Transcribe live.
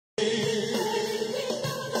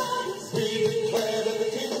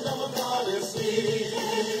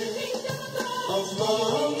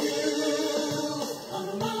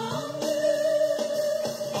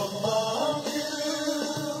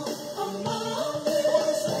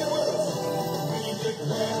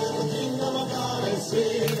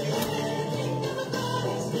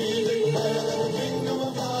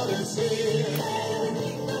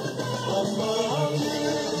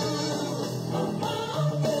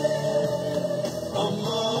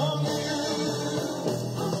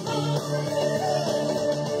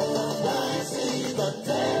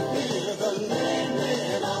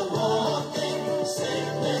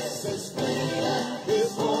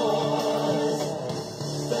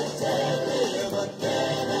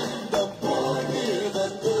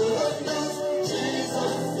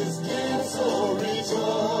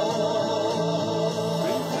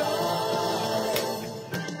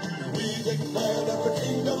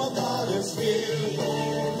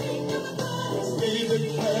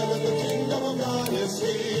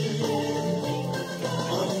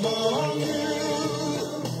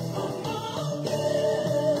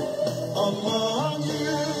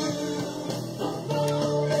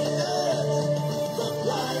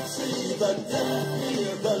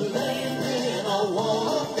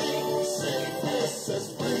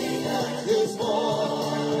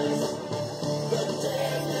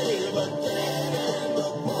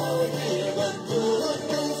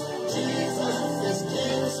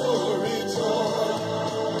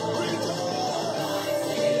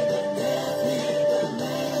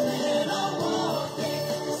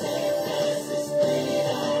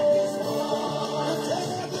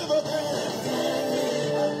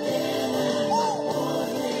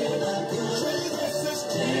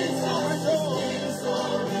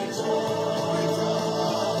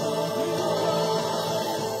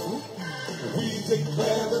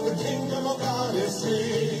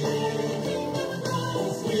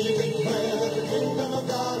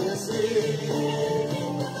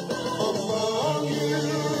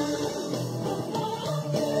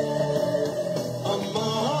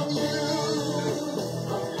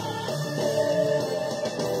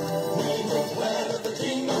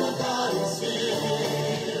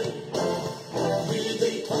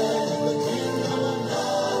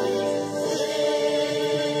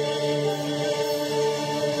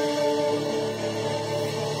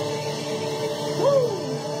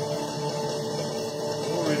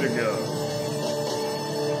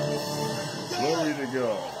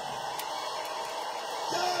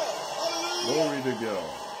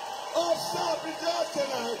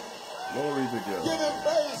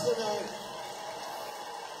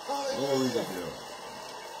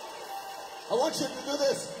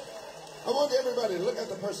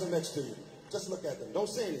Next to you. Just look at them. Don't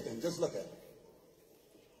say anything. Just look at them.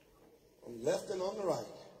 On the left and on the right.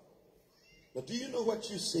 But do you know what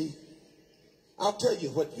you see? I'll tell you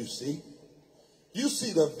what you see. You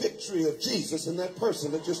see the victory of Jesus in that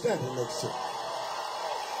person that you're standing next to.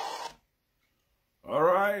 All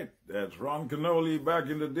right. That's Ron Canoli. Back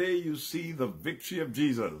in the day, you see the victory of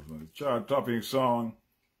Jesus. The chart-topping song,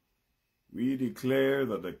 we declare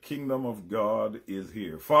that the kingdom of God is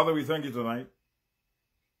here. Father, we thank you tonight.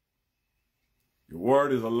 Your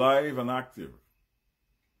word is alive and active.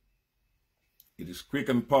 It is quick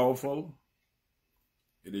and powerful.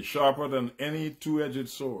 It is sharper than any two-edged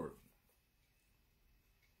sword.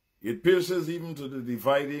 It pierces even to the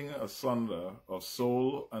dividing asunder of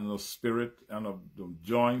soul and of spirit and of the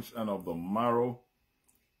joints and of the marrow.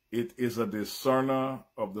 It is a discerner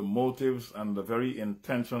of the motives and the very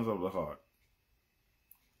intentions of the heart.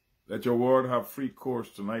 Let your word have free course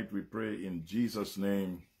tonight, we pray in Jesus'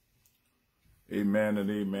 name. Amen and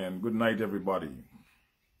amen. Good night, everybody. I'm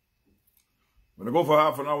going to go for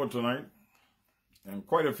half an hour tonight, and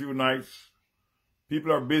quite a few nights.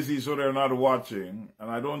 People are busy, so they're not watching, and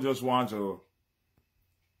I don't just want to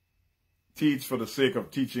teach for the sake of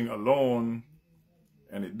teaching alone,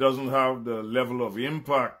 and it doesn't have the level of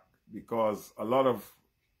impact because a lot of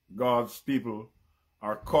God's people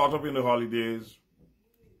are caught up in the holidays.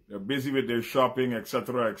 They're busy with their shopping,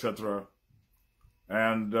 etc., etc.,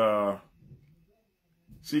 and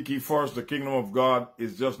seek ye first the kingdom of God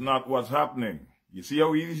is just not what's happening. You see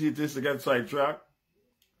how easy it is to get sidetracked?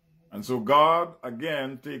 And so God,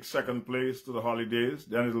 again, takes second place to the holidays.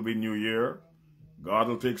 Then it'll be New Year. God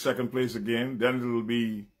will take second place again. Then it'll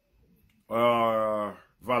be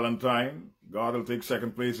Valentine. God will take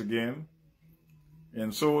second place again.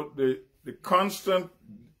 And so the constant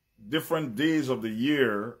different days of the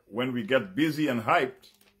year when we get busy and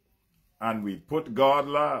hyped and we put God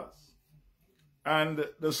last. And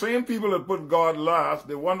the same people that put God last,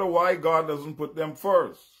 they wonder why God doesn't put them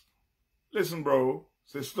first. Listen, bro,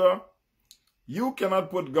 sister, you cannot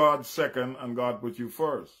put God second and God put you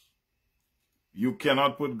first. You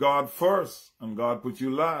cannot put God first and God put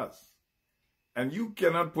you last. And you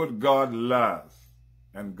cannot put God last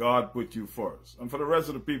and God put you first. And for the rest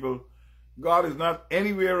of the people, God is not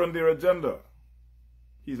anywhere on their agenda.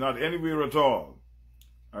 He's not anywhere at all.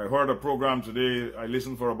 I heard a program today, I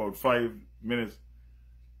listened for about 5 minutes,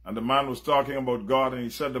 and the man was talking about God, and he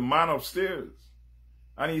said the man upstairs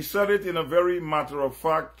And he said it in a very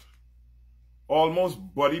matter-of-fact, almost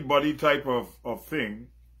buddy-buddy type of thing.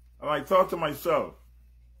 And I thought to myself,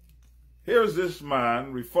 here's this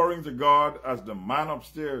man referring to God as the man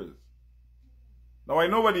upstairs. Now, I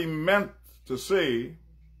know what he meant to say,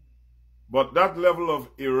 but that level of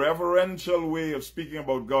irreverential way of speaking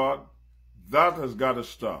about God, that has got to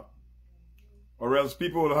stop. Or else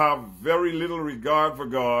people will have very little regard for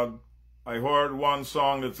God. I heard one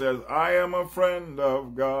song that says, I am a friend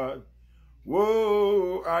of God.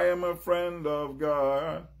 Whoa, I am a friend of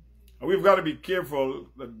God. And we've got to be careful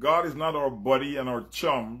that God is not our buddy and our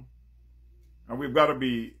chum. And we've got to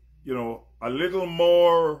be, a little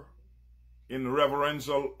more in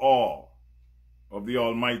reverential awe of the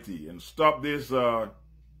Almighty. And stop this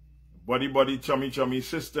buddy-buddy, chummy-chummy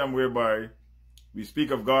system whereby we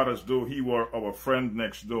speak of God as though he were our friend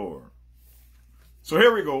next door. So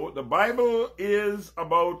here we go. The Bible is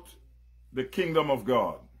about the kingdom of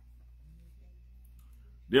God.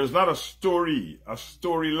 There's not a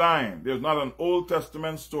storyline. There's not an Old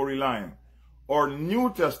Testament storyline or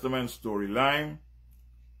New Testament storyline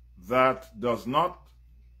that does not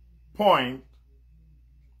point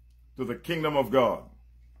to the kingdom of God.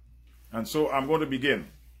 And so I'm going to begin.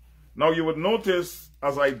 Now you would notice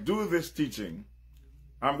as I do this teaching,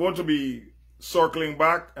 I'm going to be circling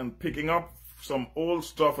back and picking up some old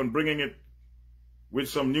stuff and bringing it with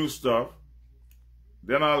some new stuff.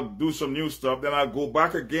 Then I'll do some new stuff. Then I'll go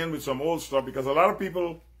back again with some old stuff, because a lot of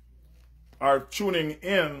people are tuning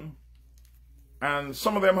in and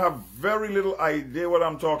some of them have very little idea what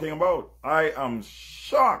I'm talking about. I am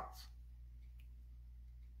shocked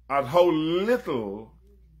at how little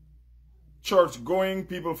church-going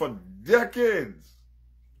people for decades,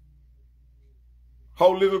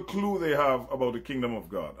 how little clue they have about the kingdom of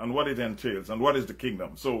God and what it entails and what is the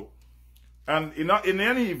kingdom. So, and in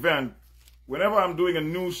any event, whenever I'm doing a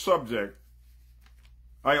new subject,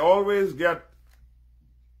 I always get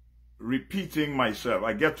repeating myself.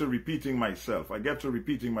 I get to repeating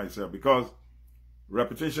myself because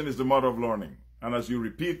repetition is the mother of learning. And as you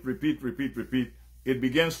repeat, it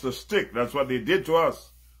begins to stick. That's what they did to us.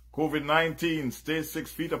 COVID-19, stay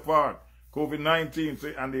 6 feet apart.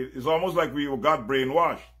 COVID-19, and it's almost like we got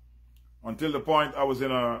brainwashed until the point I was in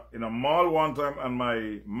a mall one time and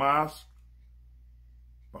my mask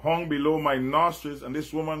hung below my nostrils, and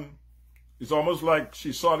this woman, it's almost like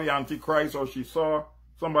she saw the Antichrist or she saw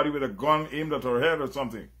somebody with a gun aimed at her head or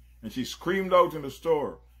something, and she screamed out in the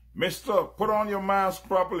store, "Mister, put on your mask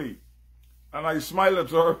properly." And I smiled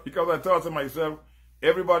at her because I thought to myself,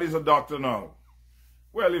 everybody's a doctor now.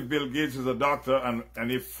 Well, if Bill Gates is a doctor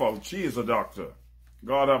and if Fauci is a doctor,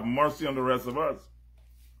 God have mercy on the rest of us.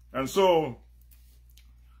 And so,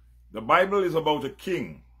 the Bible is about a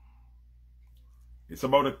king. It's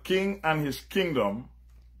about a king and his kingdom.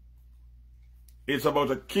 It's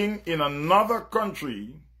about a king in another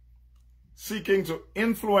country seeking to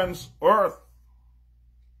influence earth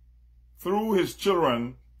through his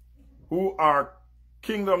children who are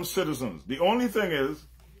kingdom citizens. The only thing is,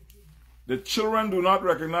 the children do not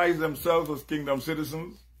recognize themselves as kingdom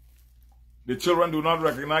citizens. The children do not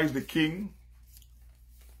recognize the king.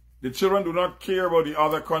 The children do not care about the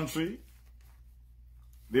other country.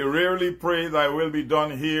 They rarely pray, "Thy will be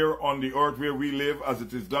done here on the earth where we live as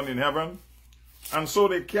it is done in heaven." And so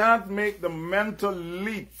they can't make the mental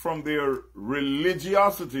leap from their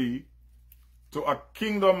religiosity to a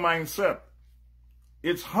kingdom mindset.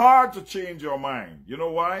 It's hard to change your mind. You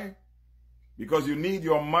know why? Because you need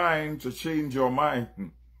your mind to change your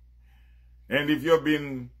mind. And if you've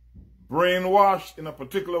been brainwashed in a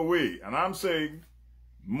particular way, and I'm saying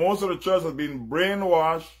most of the church has been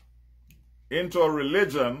brainwashed into a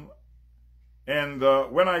religion, and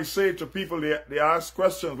when I say to people, they ask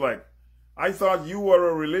questions like, "I thought you were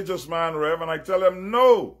a religious man, Rev," and I tell them,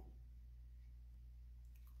 "No."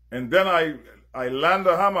 And then I land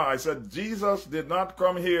a hammer. I said, Jesus did not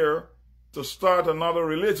come here to start another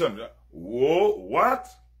religion. Whoa, what?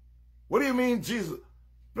 What do you mean, Jesus?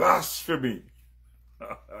 Blasphemy.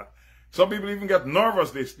 Some people even get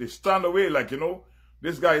nervous. They stand away like,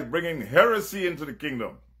 this guy is bringing heresy into the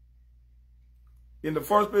kingdom. In the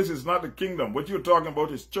first place, it's not the kingdom. What you're talking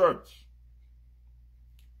about is church.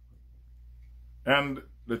 And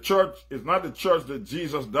the church is not the church that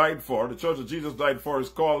Jesus died for. The church that Jesus died for is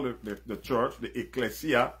called the church, the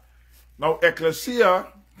ecclesia. Now, ecclesia,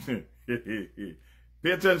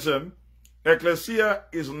 pay attention, ecclesia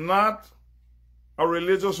is not a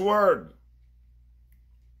religious word.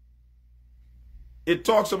 It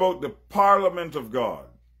talks about the parliament of God,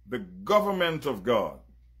 the government of God,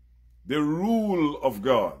 the rule of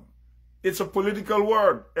God. It's a political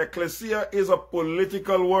word. Ecclesia is a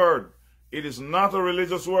political word. It is not a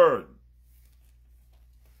religious word.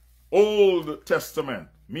 Old Testament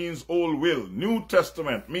means old will. New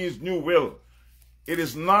Testament means new will. It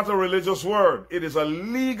is not a religious word. It is a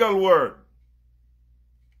legal word.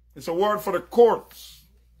 It's a word for the courts.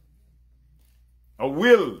 A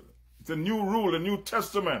will. It's a new rule, a new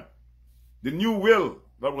testament. The new will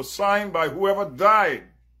that was signed by whoever died.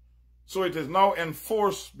 So it is now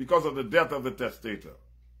enforced because of the death of the testator.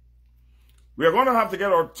 We are going to have to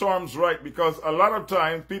get our terms right, because a lot of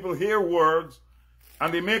times people hear words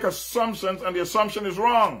and they make assumptions, and the assumption is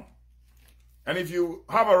wrong. And if you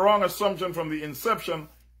have a wrong assumption from the inception,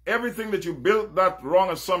 everything that you built that wrong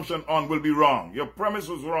assumption on will be wrong. Your premise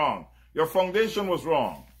was wrong. Your foundation was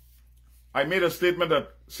wrong. I made a statement that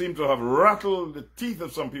seemed to have rattled the teeth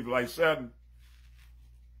of some people. I said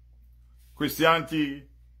Christianity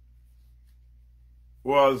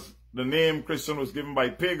was, the name Christian was given by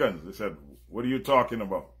pagans. They said, what are you talking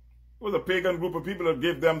about? It was a pagan group of people that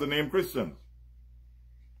gave them the name Christians.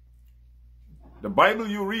 The Bible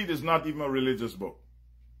you read is not even a religious book.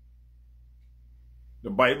 The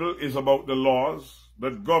Bible is about the laws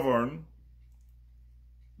that govern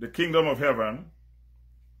the kingdom of heaven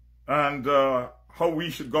and how we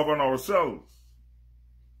should govern ourselves.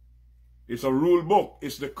 It's a rule book.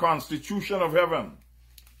 It's the constitution of heaven.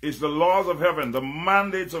 It's the laws of heaven, the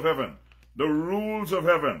mandates of heaven, the rules of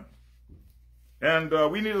heaven. And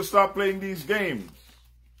we need to stop playing these games.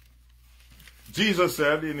 Jesus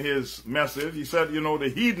said in his message, he said, you know, the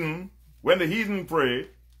heathen, when the heathen pray,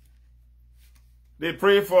 they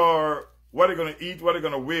pray for what they're going to eat, what they're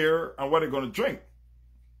going to wear, and what they're going to drink.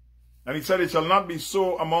 And he said, it shall not be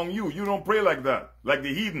so among you. You don't pray like that, like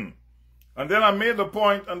the heathen. And then I made the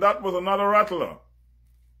point, and that was another rattler.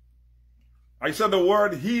 I said the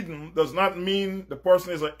word heathen does not mean the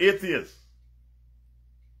person is an atheist.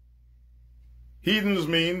 Heathens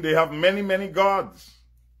mean they have many, many gods.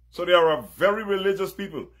 So they are a very religious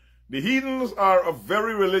people. The heathens are a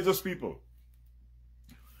very religious people.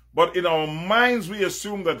 But in our minds, we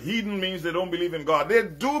assume that heathen means they don't believe in God. They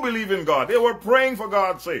do believe in God. They were praying for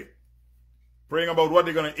God's sake. Praying about what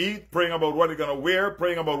they're going to eat, praying about what they're going to wear,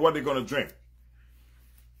 praying about what they're going to drink.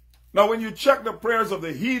 Now, when you check the prayers of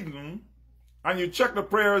the heathen and you check the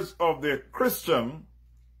prayers of the Christian,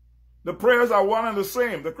 the prayers are one and the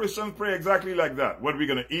same. The Christians pray exactly like that. What are we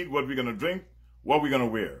going to eat? What are we going to drink? What are we going to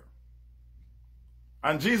wear?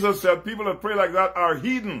 And Jesus said people that pray like that are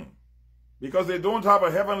heathen because they don't have a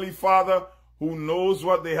heavenly Father who knows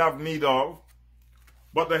what they have need of.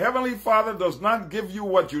 But the heavenly Father does not give you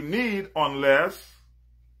what you need unless,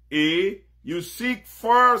 A, you seek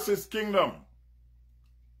first his kingdom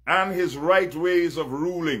and his right ways of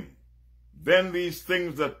ruling. Then these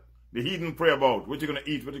things that the heathen pray about, what you're going to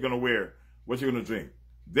eat, what you're going to wear, what you're going to drink,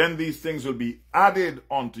 then these things will be added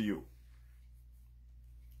onto you.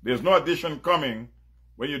 There's no addition coming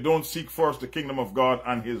when you don't seek first the kingdom of God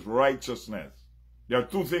and his righteousness. There are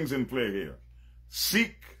two things in play here.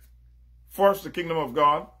 Seek first the kingdom of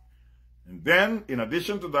God, and then, in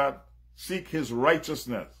addition to that, seek his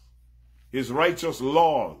righteousness, his righteous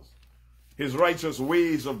laws, his righteous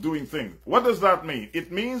ways of doing things. What does that mean?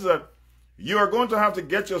 It means that you are going to have to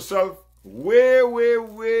get yourself way, way,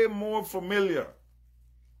 way more familiar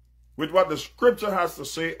with what the scripture has to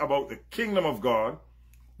say about the kingdom of God,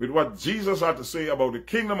 with what Jesus had to say about the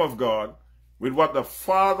kingdom of God, with what the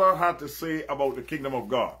Father had to say about the kingdom of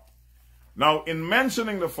God. Now, in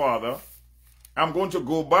mentioning the Father, I'm going to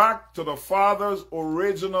go back to the Father's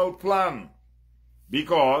original plan,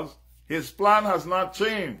 because his plan has not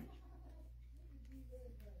changed.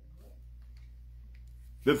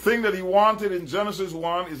 The thing that he wanted in Genesis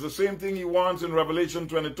 1 is the same thing he wants in Revelation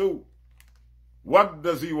 22. What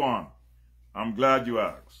does he want? I'm glad you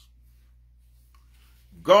asked.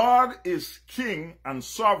 God is king and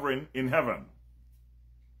sovereign in heaven.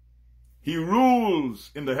 He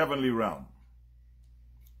rules in the heavenly realm.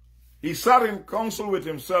 He sat in council with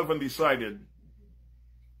himself and decided,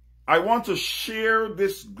 I want to share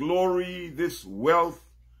this glory, this wealth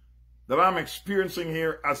that I'm experiencing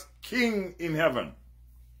here as king in heaven.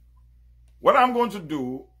 What I'm going to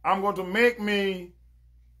do, I'm going to make me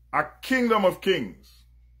a kingdom of kings.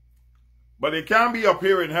 But they can't be up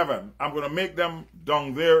here in heaven. I'm going to make them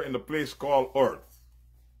down there in the place called earth.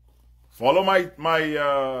 Follow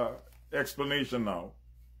my explanation now.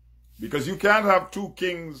 Because you can't have two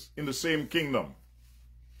kings in the same kingdom.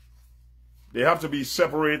 They have to be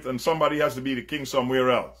separate, and somebody has to be the king somewhere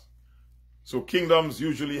else. So kingdoms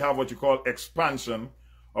usually have what you call expansion,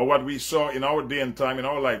 or what we saw in our day and time, in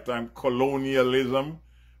our lifetime, colonialism,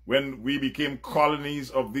 when we became colonies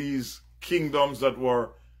of these kingdoms that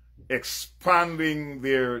were expanding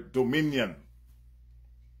their dominion.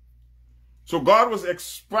 So God was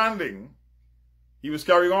expanding. He was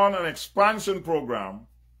carrying on an expansion program,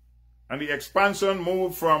 and the expansion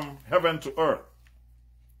moved from heaven to earth.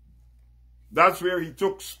 That's where he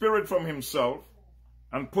took spirit from himself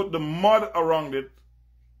and put the mud around it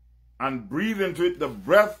and breathed into it the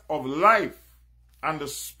breath of life, and the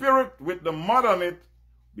spirit with the mud on it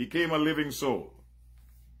became a living soul.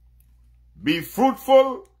 Be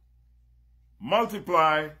fruitful,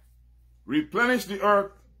 multiply, replenish the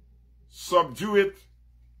earth, subdue it,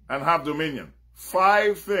 and have dominion.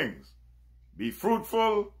 5 things. Be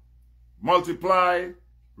fruitful, multiply,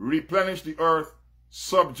 replenish the earth,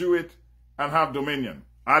 subdue it, and have dominion.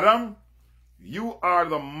 Adam, you are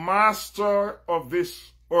the master of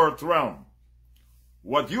this earth realm.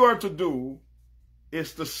 What you are to do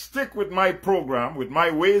is to stick with my program, with my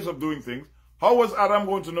ways of doing things. How was Adam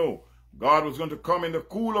going to know? God was going to come in the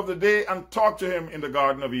cool of the day and talk to him in the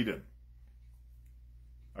Garden of Eden.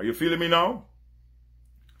 Are you feeling me now?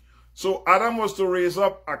 So Adam was to raise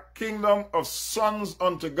up a kingdom of sons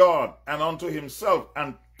unto God and unto himself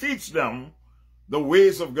and teach them the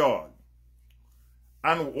ways of God.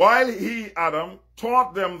 And while he, Adam,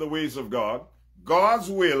 taught them the ways of God, God's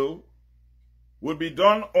will would be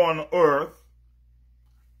done on earth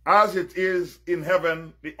as it is in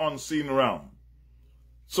heaven, the unseen realm.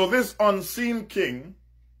 So this unseen king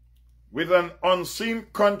with an unseen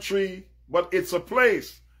country, but it's a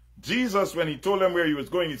place. Jesus, when he told them where he was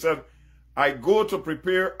going, he said, I go to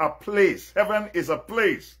prepare a place. Heaven is a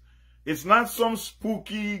place. It's not some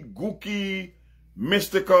spooky, gooky,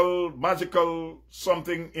 mystical, magical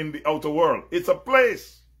something in the outer world. It's a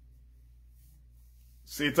place.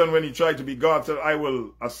 Satan, when he tried to be God, said, I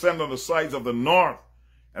will ascend on the sides of the north,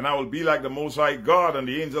 and I will be like the Most High God, and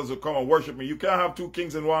the angels will come and worship me. You can't have 2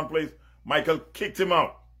 kings in one place. Michael kicked him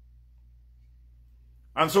out.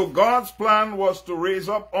 And so God's plan was to raise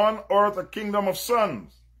up on earth a kingdom of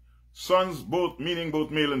sons. Sons, both meaning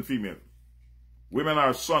both male and female. Women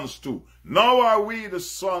are sons too. Now are we the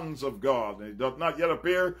sons of God. And it doth not yet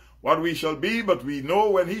appear what we shall be, but we know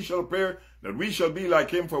when he shall appear that we shall be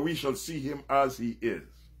like him, for we shall see him as he is.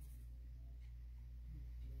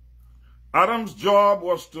 Adam's job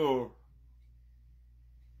was to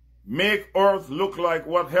make earth look like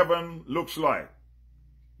what heaven looks like.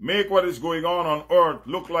 Make what is going on earth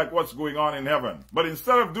look like what's going on in heaven. But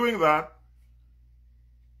instead of doing that,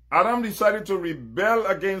 Adam decided to rebel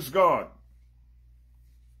against God.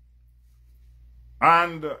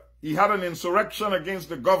 And he had an insurrection against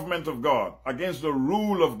the government of God, against the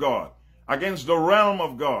rule of God, against the realm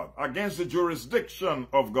of God, against the jurisdiction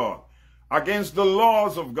of God, against the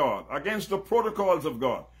laws of God, against the protocols of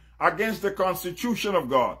God, against the constitution of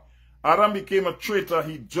God. Adam became a traitor.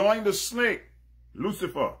 He joined the snake,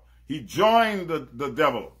 Lucifer. He joined the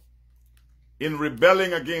devil in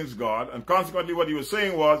rebelling against God. And consequently, what he was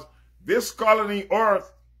saying was, this colony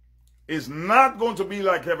earth is not going to be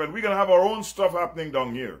like heaven. We're going to have our own stuff happening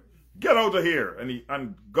down here. Get out of here.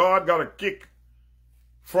 And God got a kick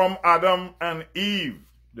from Adam and Eve.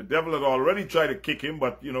 The devil had already tried to kick him,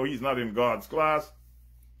 but, you know, he's not in God's class.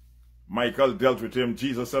 Michael dealt with him.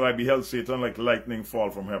 Jesus said, I beheld Satan like lightning fall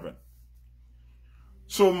from heaven.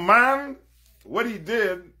 So man, what he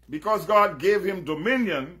did, because God gave him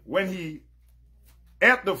dominion, when he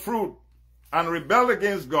ate the fruit and rebelled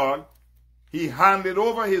against God, he handed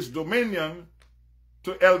over his dominion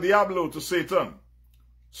to El Diablo, to Satan.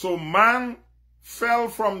 So man fell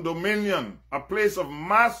from dominion, a place of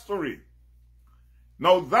mastery.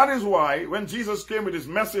 Now that is why when Jesus came with his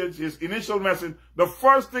message, his initial message, the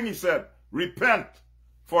first thing he said, repent,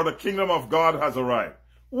 for the kingdom of God has arrived.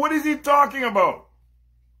 What is he talking about?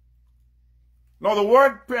 Now the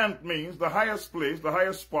word pent means the highest place, the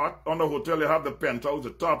highest spot. On the hotel you have the penthouse, the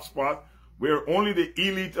top spot, where only the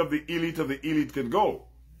elite of the elite of the elite can go.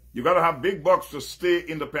 You got to have big bucks to stay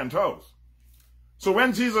in the penthouse. So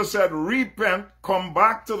when Jesus said, repent, come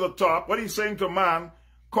back to the top, what he's saying to man,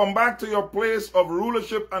 come back to your place of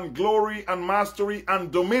rulership and glory and mastery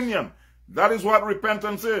and dominion. That is what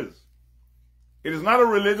repentance is. It is not a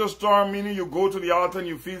religious term, meaning you go to the altar and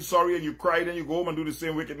you feel sorry and you cry and you go home and do the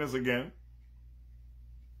same wickedness again.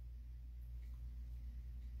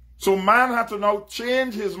 So man had to now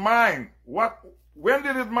change his mind. When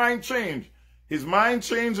did his mind change? His mind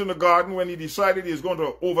changed in the garden when he decided he was going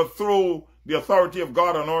to overthrow the authority of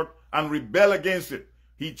God on earth and rebel against it.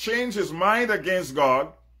 He changed his mind against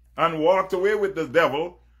God and walked away with the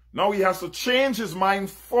devil. Now he has to change his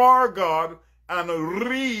mind for God and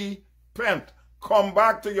repent. Come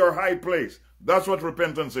back to your high place. That's what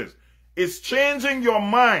repentance is. It's changing your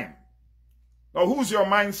mind. Now, who's your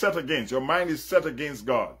mind set against? Your mind is set against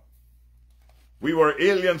God. We were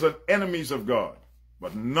aliens and enemies of God,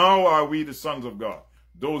 but now are we the sons of God.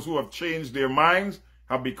 Those who have changed their minds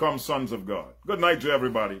have become sons of God. Good night to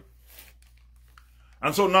everybody.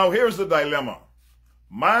 And so now here's the dilemma.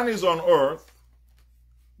 Man is on earth.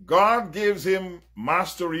 God gives him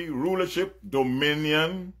mastery, rulership,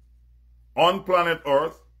 dominion on planet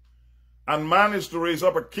earth. And man is to raise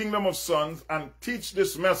up a kingdom of sons and teach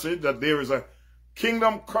this message that there is a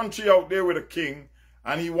kingdom country out there with a king.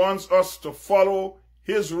 And he wants us to follow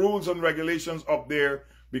his rules and regulations up there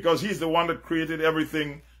because he's the one that created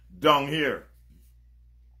everything down here.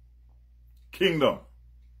 Kingdom.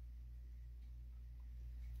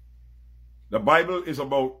 The Bible is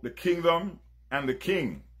about the kingdom and the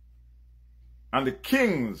king. And the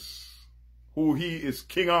kings who he is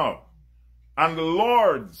king of. And the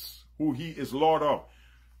lords who he is lord of.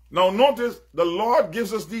 Now notice, the Lord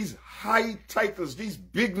gives us these high titles, these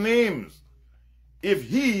big names. If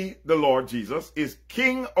he, the Lord Jesus, is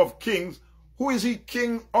King of kings, who is he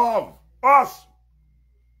king of? Us.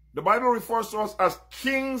 The Bible refers to us as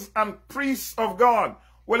kings and priests of God.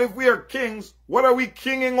 Well, if we are kings, what are we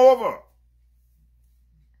kinging over?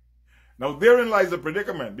 Now, therein lies the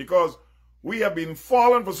predicament, because we have been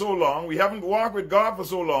fallen for so long, we haven't walked with God for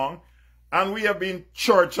so long, and we have been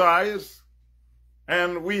churchized,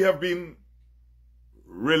 and we have been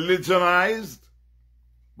religionized,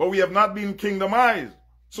 but we have not been kingdomized.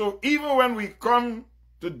 So even when we come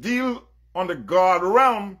to deal on the God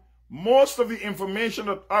realm, most of the information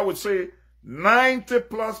that I would say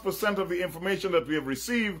 90+% of the information that we have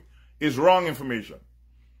received is wrong information.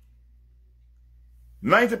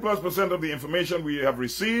 90+% of the information we have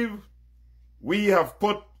received, we have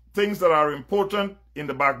put things that are important in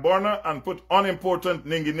the back burner and put unimportant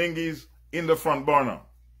ningy-ningis in the front burner.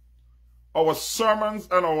 Our sermons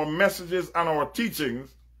and our messages and our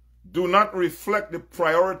teachings do not reflect the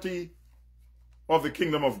priority of the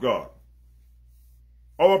kingdom of God.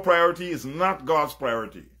 Our priority is not God's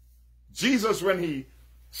priority. Jesus, when he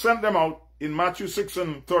sent them out in Matthew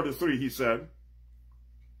 6:33, he said,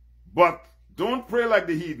 but don't pray like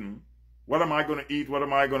the heathen. What am I going to eat? What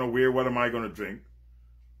am I going to wear? What am I going to drink?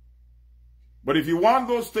 But if you want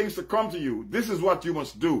those things to come to you, this is what you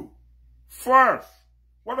must do. First.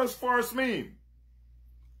 What does first mean?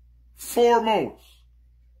 Foremost.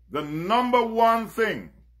 The number one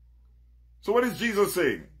thing. So what is Jesus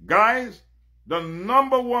saying? Guys, the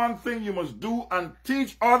number one thing you must do and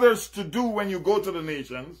teach others to do when you go to the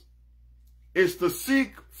nations is to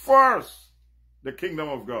seek first the kingdom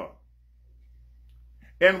of God.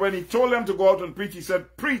 And when he told them to go out and preach, he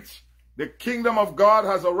said, preach. The kingdom of God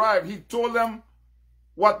has arrived. He told them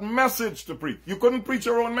what message to preach. You couldn't preach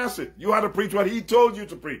your own message. You had to preach what he told you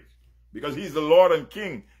to preach. Because he's the Lord and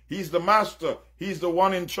King. He's the master. He's the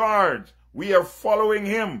one in charge. We are following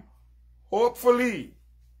him. Hopefully.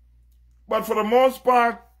 But for the most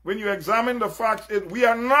part, when you examine the facts, we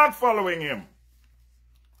are not following him.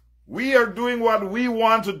 We are doing what we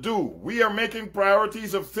want to do. We are making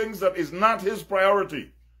priorities of things that is not his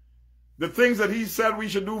priority. The things that he said we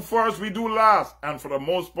should do first, we do last. And for the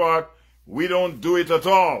most part, we don't do it at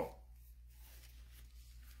all.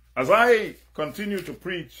 As I continue to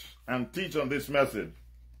preach and teach on this message,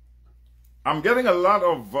 I'm getting a lot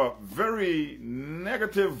of very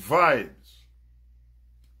negative vibes.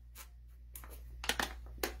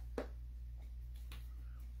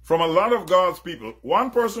 From a lot of God's people.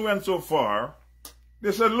 One person went so far,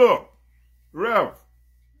 they said, look, Rev,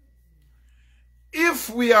 if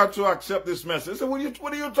we are to accept this message, I said, what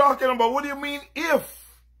are you talking about? What do you mean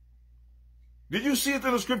if? Did you see it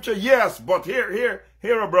in the scripture? Yes, but here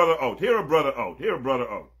a brother out, here a brother out, here a brother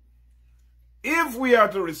out. If we are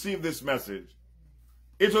to receive this message,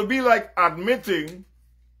 it would be like admitting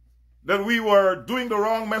that we were doing the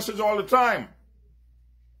wrong message all the time.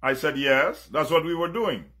 I said, yes, that's what we were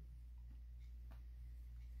doing.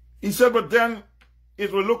 He said, but then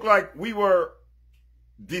it would look like we were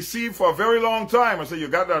deceived for a very long time. I said, you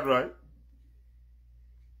got that right.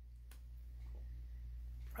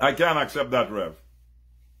 I can't accept that, Rev.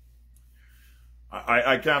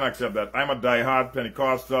 I can't accept that. I'm a diehard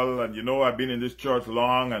Pentecostal, and you know I've been in this church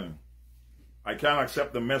long, and I can't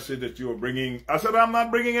accept the message that you are bringing. I said, I'm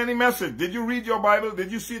not bringing any message. Did you read your Bible?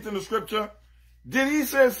 Did you see it in the scripture? Did he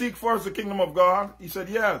say, seek first the kingdom of God? He said,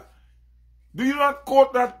 yes. Do you not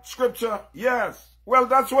quote that scripture? Yes. Well,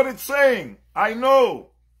 that's what it's saying. I know.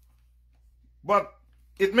 But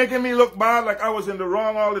it's making me look bad like I was in the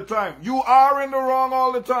wrong all the time. You are in the wrong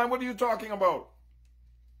all the time. What are you talking about?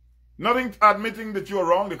 Nothing admitting that you're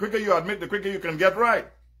wrong. The quicker you admit, the quicker you can get right.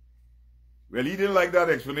 Well, he didn't like that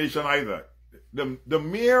explanation either. the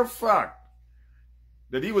mere fact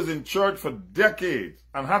that he was in church for decades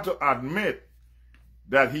and had to admit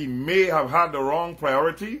that he may have had the wrong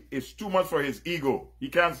priority is too much for his ego. He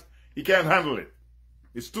can't handle it.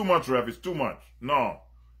 It's too much, Rev. It's too much. No,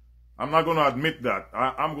 I'm not going to admit that.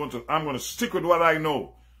 I'm going to stick with what I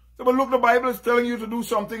know. So, but look, the Bible is telling you to do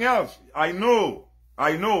something else. I know.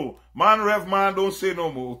 Man, Rev, man, don't say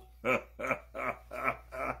no more.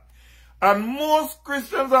 And most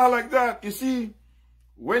Christians are like that. You see,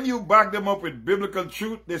 when you back them up with biblical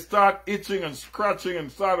truth, they start itching and scratching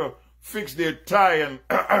and start to fix their tie, and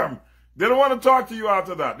they don't want to talk to you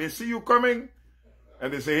after that. They see you coming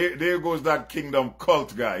and they say, hey, there goes that kingdom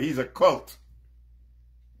cult guy. He's a cult.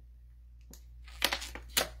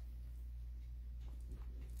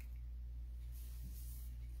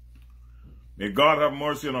 May God have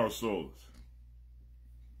mercy on our souls.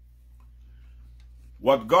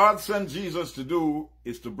 What God sent Jesus to do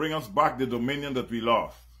is to bring us back the dominion that we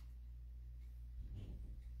lost.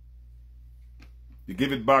 To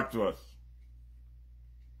give it back to us.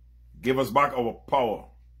 Give us back our power.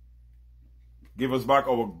 Give us back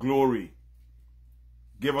our glory.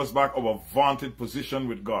 Give us back our vaunted position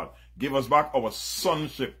with God. Give us back our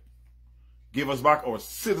sonship. Give us back our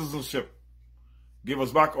citizenship. Give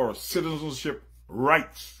us back our citizenship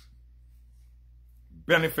rights,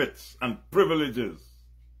 benefits, and privileges.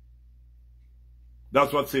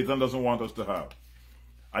 That's what Satan doesn't want us to have.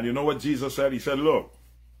 And you know what Jesus said? He said, look,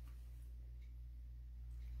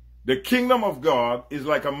 the kingdom of God is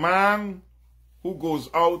like a man who goes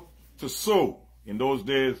out to sow. In those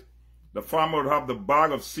days, the farmer would have the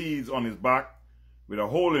bag of seeds on his back with a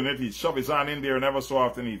hole in it. He'd shove his hand in there, and ever so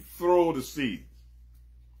often he'd throw the seeds.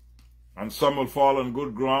 And some will fall on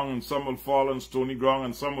good ground, and some will fall on stony ground,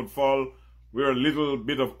 and some would fall where a little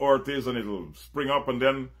bit of earth is, and it'll spring up, and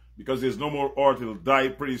then, because there's no more earth, it'll die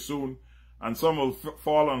pretty soon. And some will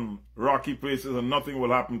fall on rocky places, and nothing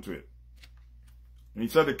will happen to it. And he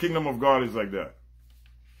said the kingdom of God is like that.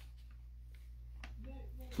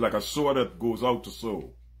 It's like a sower that goes out to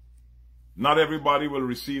sow. Not everybody will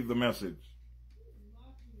receive the message.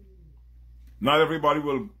 Not everybody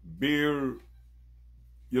will bear,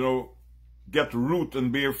 get root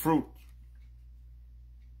and bear fruit.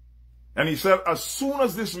 And he said, as soon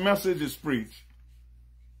as this message is preached,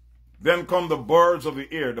 then come the birds of the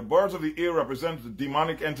air. The birds of the air represent the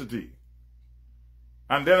demonic entity.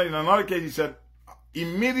 And then in another case, he said,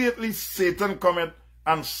 immediately Satan cometh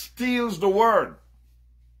and steals the word.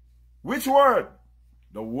 Which word?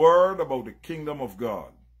 The word about the kingdom of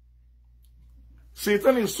God.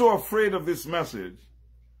 Satan is so afraid of this message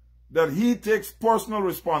that he takes personal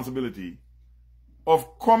responsibility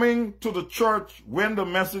of coming to the church when the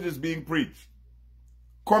message is being preached,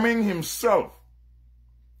 coming himself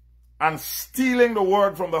and stealing the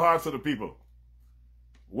word from the hearts of the people.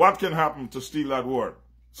 What can happen to steal that word?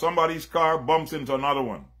 Somebody's car bumps into another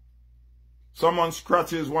one. Someone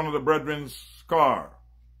scratches one of the brethren's car.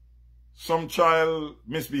 Some child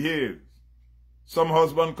misbehaves. Some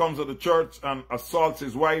husband comes to the church and assaults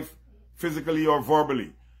his wife physically or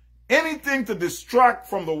verbally. Anything to distract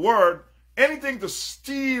from the word, anything to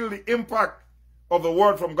steal the impact of the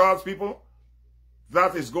word from God's people,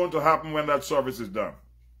 that is going to happen when that service is done.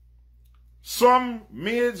 Some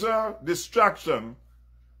major distraction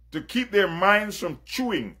to keep their minds from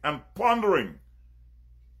chewing and pondering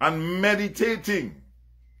and meditating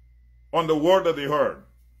on the word that they heard.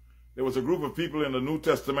 There was a group of people in the New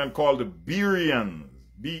Testament called the Bereans,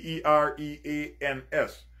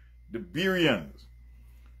 B-E-R-E-A-N-S, the Bereans.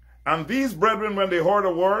 And these brethren, when they heard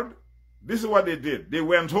a word, this is what they did. They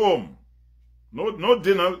went home. No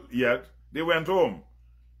dinner yet. They went home.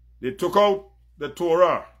 They took out the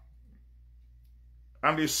Torah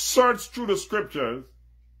and they searched through the scriptures,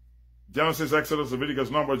 Genesis, Exodus, Leviticus,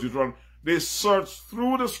 Numbers, Deuteronomy. They searched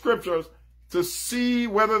through the scriptures to see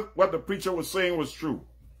whether what the preacher was saying was true.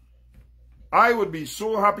 I would be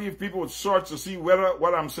so happy if people would search to see whether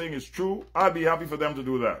what I'm saying is true. I'd be happy for them to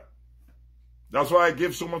do that. That's why I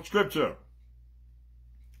give so much scripture,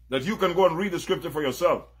 that you can go and read the scripture for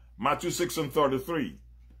yourself. Matthew 6:33.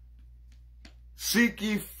 Seek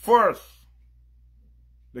ye first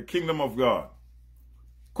the kingdom of God.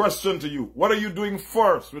 Question to you, what are you doing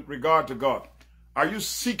first with regard to God? Are you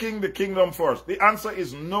seeking the kingdom first? The answer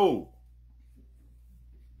is no.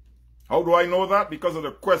 How do I know that? Because of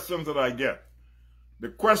the questions that I get. The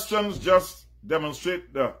questions just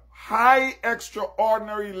demonstrate the high,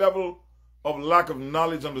 extraordinary level of lack of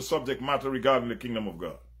knowledge on the subject matter regarding the kingdom of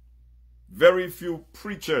God. Very few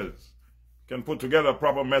preachers can put together a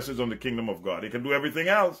proper message on the kingdom of God. They can do everything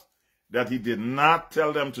else that he did not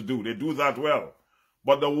tell them to do. They do that well.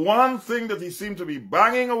 But the one thing that he seemed to be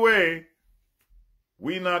banging away,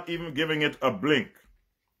 we not even giving it a blink.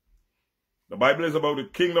 The Bible is about the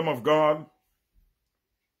kingdom of God.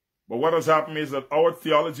 But what has happened is that our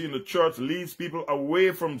theology in the church leads people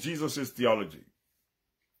away from Jesus' theology.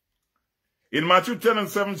 In Matthew 10 and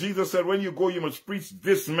 7, Jesus said, when you go, you must preach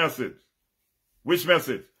this message. Which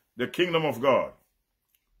message? The kingdom of God.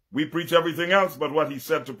 We preach everything else but what he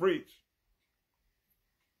said to preach.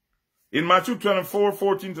 In Matthew 24,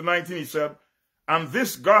 14 to 19, he said, and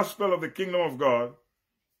this gospel of the kingdom of God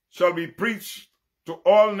shall be preached to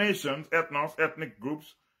all nations, ethnos, ethnic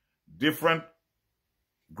groups, different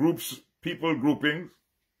groups, people groupings,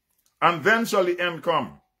 and then shall the end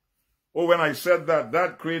come. Oh, when I said that,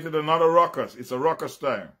 that created another ruckus. It's a ruckus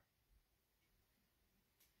time.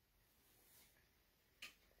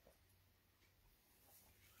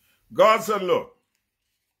 God said, look,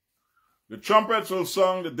 the trumpets will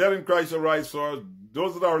song, the dead in Christ shall rise first.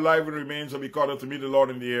 Those that are alive and remain shall be caught up to meet the Lord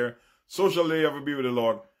in the air. So shall they ever be with the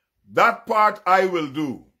Lord. That part I will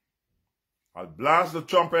do. I'll blast the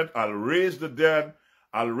trumpet, I'll raise the dead,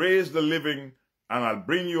 I'll raise the living, and I'll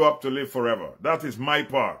bring you up to live forever. That is my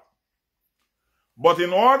part. But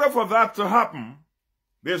in order for that to happen,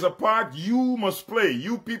 there's a part you must play.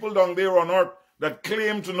 You people down there on earth that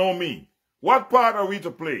claim to know me. What part are we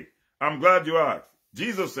to play? I'm glad you asked.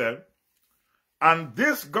 Jesus said, and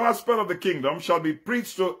this gospel of the kingdom shall be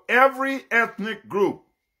preached to every ethnic group,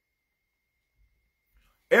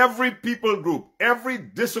 every people group, every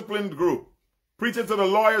disciplined group. Preach it to the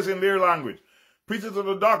lawyers in their language. Preach it to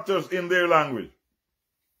the doctors in their language.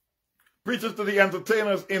 Preach it to the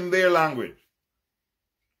entertainers in their language.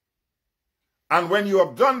 And when you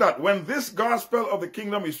have done that, when this gospel of the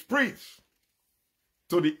kingdom is preached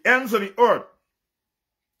to the ends of the earth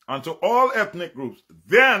and to all ethnic groups,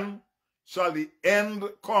 then shall the end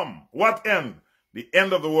come. What end? The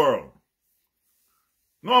end of the world.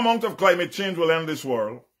 No amount of climate change will end this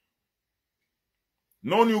world.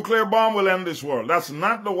 No nuclear bomb will end this world. That's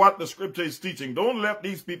not what the scripture is teaching. Don't let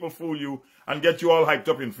these people fool you and get you all hyped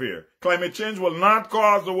up in fear. Climate change will not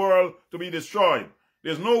cause the world to be destroyed.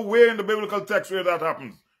 There's no way in the biblical text where that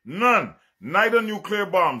happens. None. Neither nuclear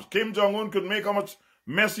bombs. Kim Jong-un could make how much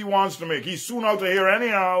mess he wants to make. He's soon out of here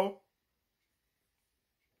anyhow.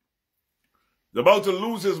 He's about to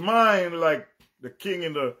lose his mind like the king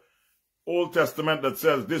in the Old Testament that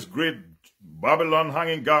says, this great Babylon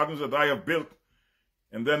hanging gardens that I have built.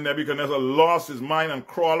 And then Nebuchadnezzar lost his mind and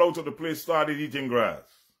crawled out of the place, started eating grass.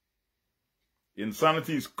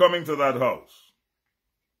 Insanity is coming to that house.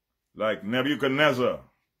 Like Nebuchadnezzar,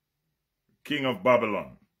 king of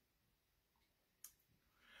Babylon.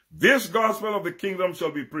 This gospel of the kingdom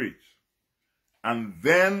shall be preached, and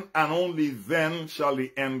then and only then shall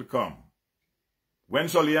the end come. When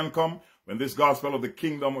shall the end come? When this gospel of the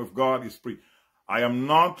kingdom of God is preached. I am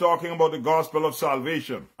not talking about the gospel of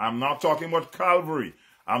salvation. I'm not talking about Calvary.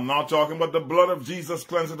 I'm not talking about the blood of Jesus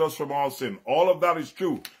cleansing us from all sin. All of that is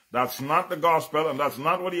true. That's not the gospel, and that's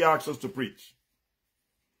not what he asks us to preach.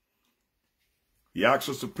 He asks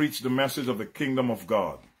us to preach the message of the kingdom of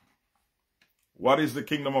God. What is the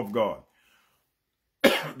kingdom of God?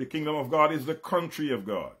 The kingdom of God is the country of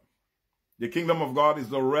God. The kingdom of God is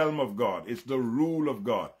the realm of God. It's the rule of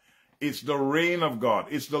God. It's the reign of God.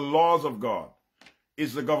 It's the laws of God.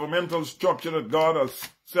 It's the governmental structure that God has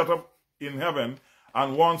set up in heaven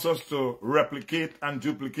and wants us to replicate and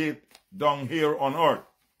duplicate down here on earth.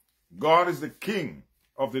 God is the king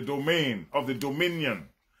of the domain, of the dominion,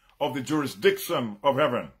 of the jurisdiction of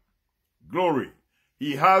heaven. Glory.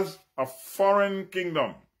 He has a foreign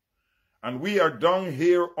kingdom, and we are down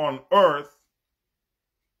here on earth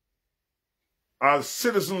as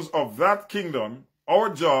citizens of that kingdom. Our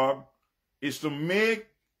job is to make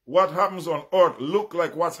what happens on earth look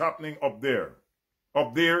like what's happening up there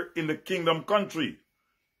in the kingdom country,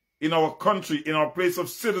 in our country, in our place of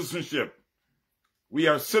citizenship. We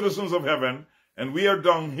are citizens of heaven, and we are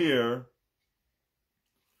down here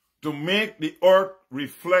to make the earth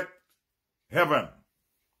reflect heaven.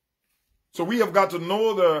 So we have got to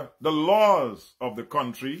know the laws of the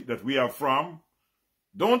country that we are from.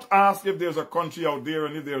 Don't ask if there's a country out there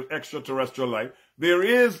and if there's extraterrestrial life. There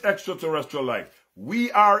is extraterrestrial life.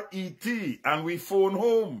 We are E.T. and we phone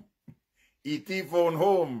home. E.T. phone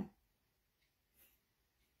home.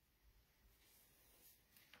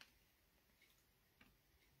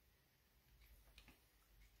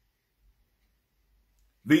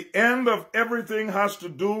 The end of everything has to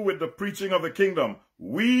do with the preaching of the kingdom.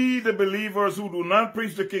 We, the believers who do not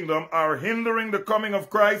preach the kingdom, are hindering the coming of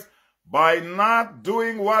Christ by not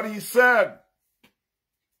doing what he said.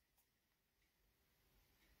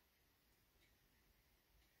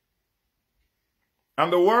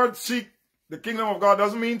 And the word seek the kingdom of God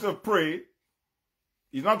doesn't mean to pray.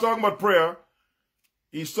 He's not talking about prayer.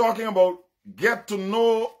 He's talking about get to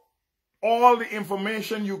know all the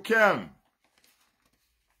information you can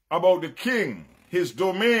about the king, his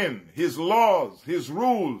domain, his laws, his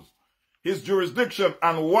rules, his jurisdiction,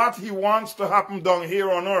 and what he wants to happen down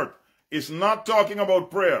here on earth. It's not talking about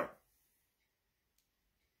prayer.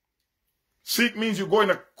 Seek means you're going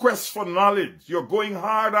a quest for knowledge. You're going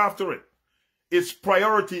hard after it. Its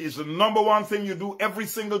priority is the number one thing you do every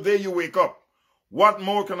single day you wake up. What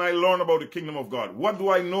more can I learn about the kingdom of God? What do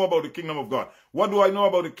I know about the kingdom of God? What do I know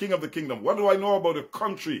about the king of the kingdom? What do I know about the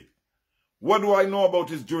country? What do I know about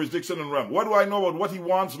his jurisdiction and realm? What do I know about what he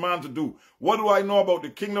wants man to do? What do I know about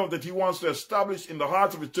the kingdom that he wants to establish in the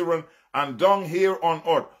hearts of his children and down here on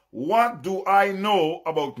earth? What do I know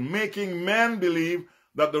about making men believe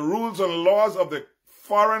that the rules and laws of the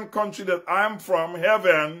foreign country that I'm from,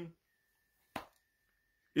 heaven,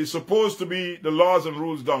 is supposed to be the laws and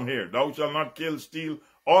rules down here? Thou shalt not kill, steal,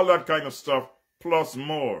 all that kind of stuff, plus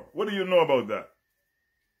more. What do you know about that?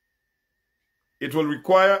 It will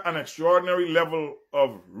require an extraordinary level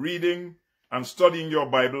of reading and studying your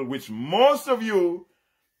Bible, which most of you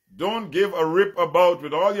don't give a rip about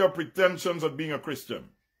with all your pretensions of being a Christian.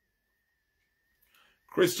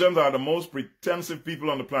 Christians are the most pretensive people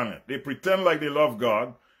on the planet. They pretend like they love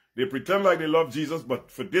God. They pretend like they love Jesus,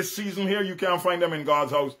 but for this season here, you can't find them in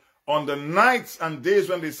God's house on the nights and days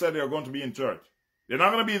when they said they are going to be in church. They're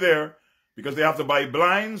not going to be there because they have to buy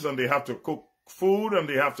blinds and they have to cook food and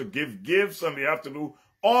they have to give gifts and they have to do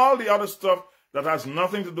all the other stuff that has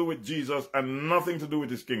nothing to do with Jesus and nothing to do with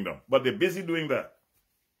his kingdom. But they're busy doing that.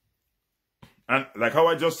 And like how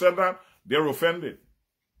I just said that, they're offended.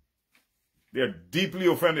 They're deeply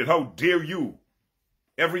offended. How dare you?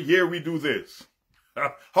 Every year we do this.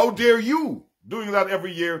 How dare you doing that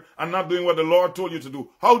every year and not doing what the Lord told you to do?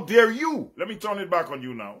 How dare you? Let me turn it back on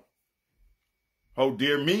you now. How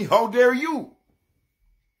dare me? How dare you?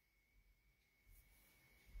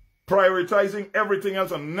 Prioritizing everything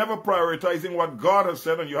else and never prioritizing what God has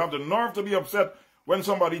said, and you have the nerve to be upset when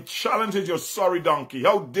somebody challenges your sorry donkey.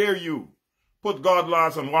 How dare you put God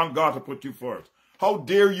last and want God to put you first? How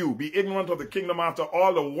dare you be ignorant of the kingdom after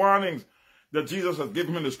all the warnings that Jesus has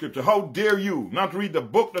given in the scripture? How dare you not read the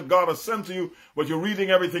book that God has sent to you, but you're reading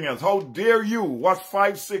everything else? How dare you watch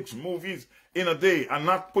 5, 6 movies in a day and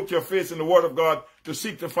not put your face in the word of God to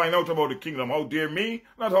seek to find out about the kingdom? How dare me?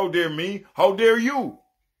 Not how dare me. How dare you?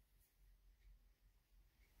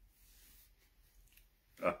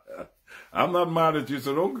 I'm not mad at you,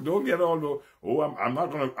 so don't get all the, oh, I'm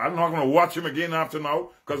not gonna watch him again after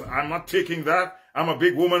now because I'm not taking that. I'm a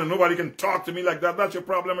big woman and nobody can talk to me like that. That's your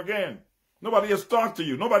problem again. Nobody has talked to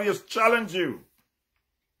you. Nobody has challenged you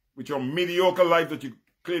with your mediocre life that you're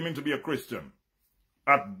claiming to be a Christian.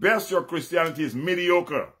 At best, your Christianity is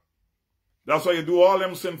mediocre. That's why you do all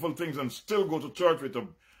them sinful things and still go to church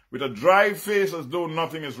with a dry face as though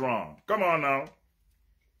nothing is wrong. Come on now.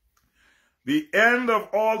 The end of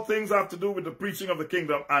all things have to do with the preaching of the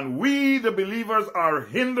kingdom, and we, the believers, are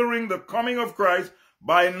hindering the coming of Christ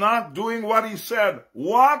by not doing what he said.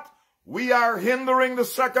 What? We are hindering the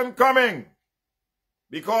second coming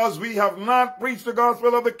because we have not preached the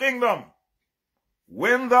gospel of the kingdom.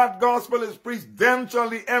 When that gospel is preached, then shall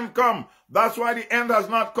the end come. That's why the end has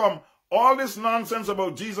not come. All this nonsense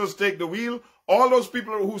about Jesus take the wheel, all those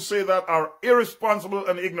people who say that are irresponsible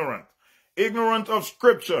and ignorant. Ignorant of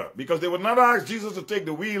scripture, because they would not ask Jesus to take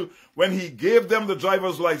the wheel when he gave them the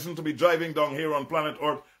driver's license to be driving down here on planet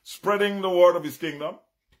Earth, spreading the word of his kingdom.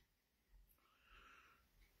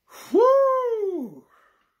 Whoo!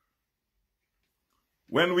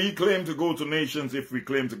 When we claim to go to nations, if we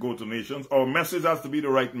claim to go to nations, our message has to be the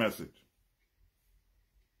right message.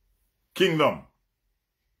 Kingdom.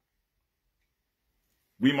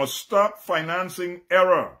 We must stop financing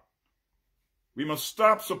error. We must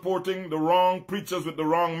stop supporting the wrong preachers with the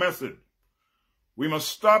wrong message. We must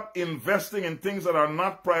stop investing in things that are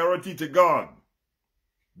not priority to God.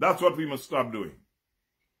 That's what we must stop doing.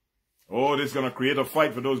 Oh, this is going to create a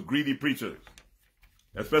fight for those greedy preachers,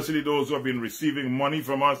 especially those who have been receiving money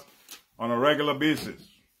from us on a regular basis.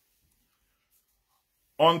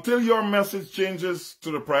 Until your message changes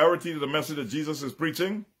to the priority of the message that Jesus is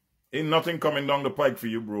preaching, ain't nothing coming down the pike for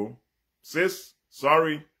you, bro. Sis,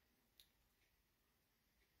 sorry.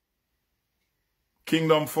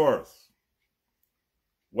 Kingdom first.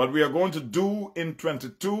 What we are going to do in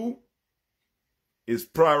 22 is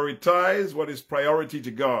prioritize what is priority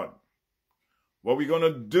to God. What we're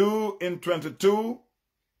going to do in 22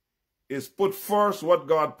 is put first what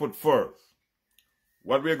God put first.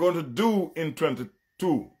 What we're going to do in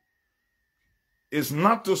 22 is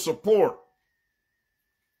not to support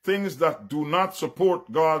things that do not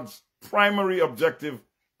support God's primary objective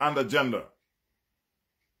and agenda.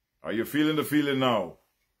 Are you feeling the feeling now?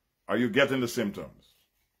 Are you getting the symptoms?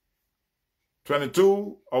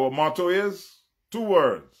 22, our motto is 2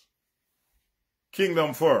 words.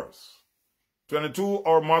 Kingdom first. 22,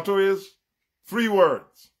 our motto is 3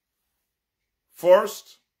 words.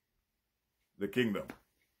 First, the kingdom.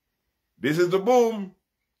 This is the boom.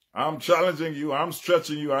 I'm challenging you. I'm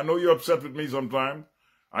stretching you. I know you're upset with me sometimes.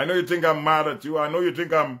 I know you think I'm mad at you. I know you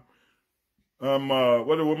think I'm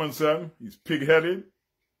what the woman said. He's pig-headed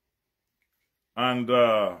and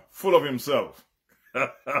full of himself.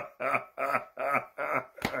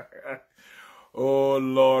 Oh,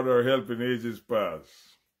 Lord, our help in ages past.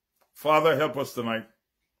 Father, help us tonight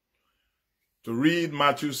to read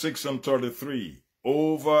Matthew 6 and 33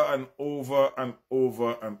 over and over and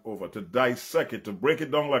over and over, to dissect it, to break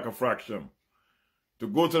it down like a fraction, to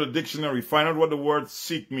go to the dictionary, find out what the word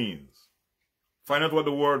seek means, find out what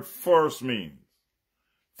the word first means,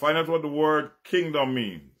 find out what the word kingdom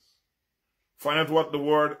means, find out what the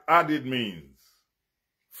word added means,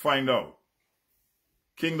 find out.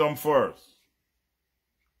 Kingdom first.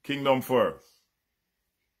 Kingdom first.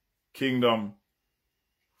 Kingdom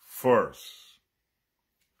first.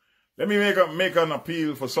 Let me make an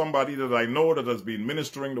appeal for somebody that I know that has been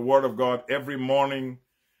ministering the word of God every morning.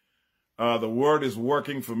 The word is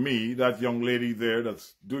working for me. That young lady there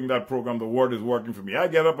that's doing that program, the word is working for me. I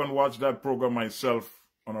get up and watch that program myself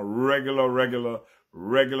on a regular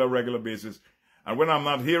basis. And when I'm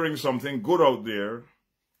not hearing something good out there,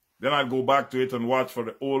 then I go back to it and watch for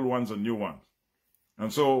the old ones and new ones.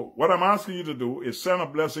 And so what I'm asking you to do is send a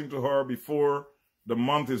blessing to her before the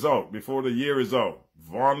month is out, before the year is out.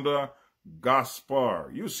 Vonda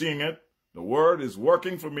Gaspar. You seeing it? The word is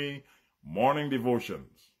working for me. Morning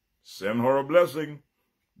devotions. Send her a blessing.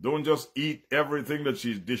 Don't just eat everything that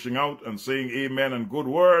she's dishing out and saying amen and good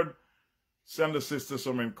word. Send the sister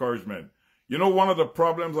some encouragement. You know one of the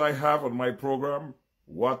problems I have on my program?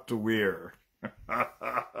 What to wear.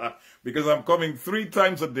 Because I'm coming 3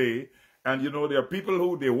 times a day. And, you know, there are people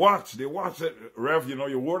who, they watch it. Rev, you know,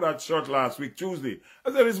 you wore that shirt last week, Tuesday.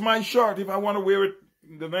 I said, it's my shirt. If I want to wear it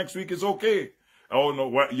the next week, it's okay. Oh,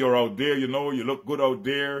 no, you're out there, you know, you look good out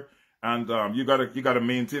there. And you gotta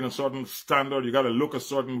maintain a certain standard. You gotta look a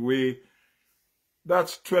certain way.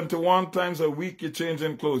 That's 21 times a week you're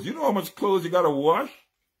changing clothes. You know how much clothes you gotta wash?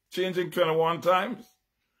 Changing 21 times?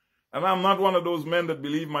 And I'm not one of those men that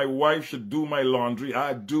believe my wife should do my laundry.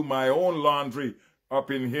 I do my own laundry. Up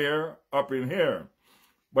in here.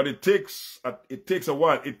 But it takes a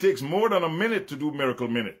while. It takes more than a minute to do Miracle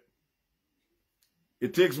Minute.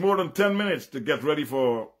 It takes more than 10 minutes to get ready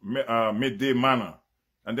for midday manna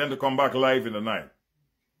and then to come back live in the night.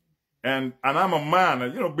 And I'm a man,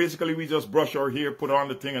 and you know, basically we just brush our hair, put on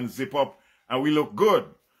the thing and zip up and we look good.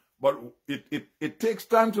 But it takes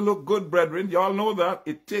time to look good, brethren. Y'all know that.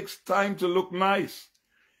 It takes time to look nice.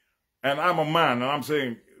 And I'm a man, and I'm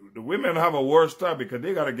saying, the women have a worse time because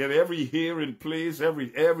they got to get every hair in place,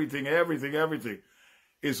 everything.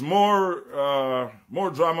 It's more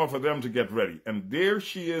drama for them to get ready. And there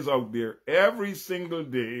she is out there every single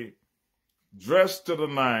day, dressed to the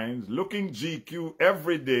nines, looking GQ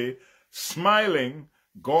every day, smiling.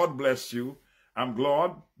 God bless you. I'm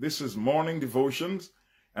glad this is morning devotions,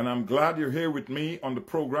 and I'm glad you're here with me on the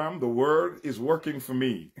program. The word is working for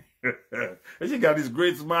me. And she got this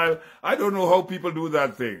great smile. I don't know how people do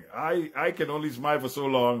that thing. I can only smile for so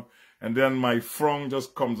long, and then my frown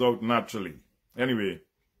just comes out naturally. Anyway,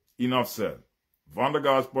 enough said. Vonda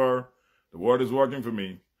Gaspar, the word is working for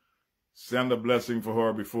me. Send a blessing for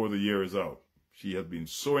her before the year is out. She has been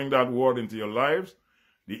sowing that word into your lives.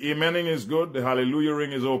 The amening is good. The hallelujah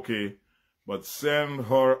ring is okay. But send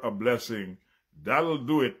her a blessing. That'll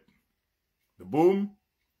do it. The boom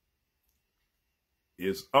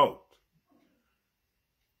is out.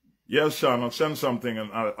 Yes, Sean, I'll send something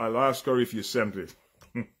and I'll ask her if you sent it.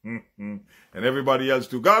 And everybody else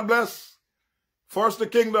too. God bless. First the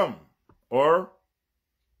kingdom, or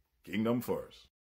kingdom first.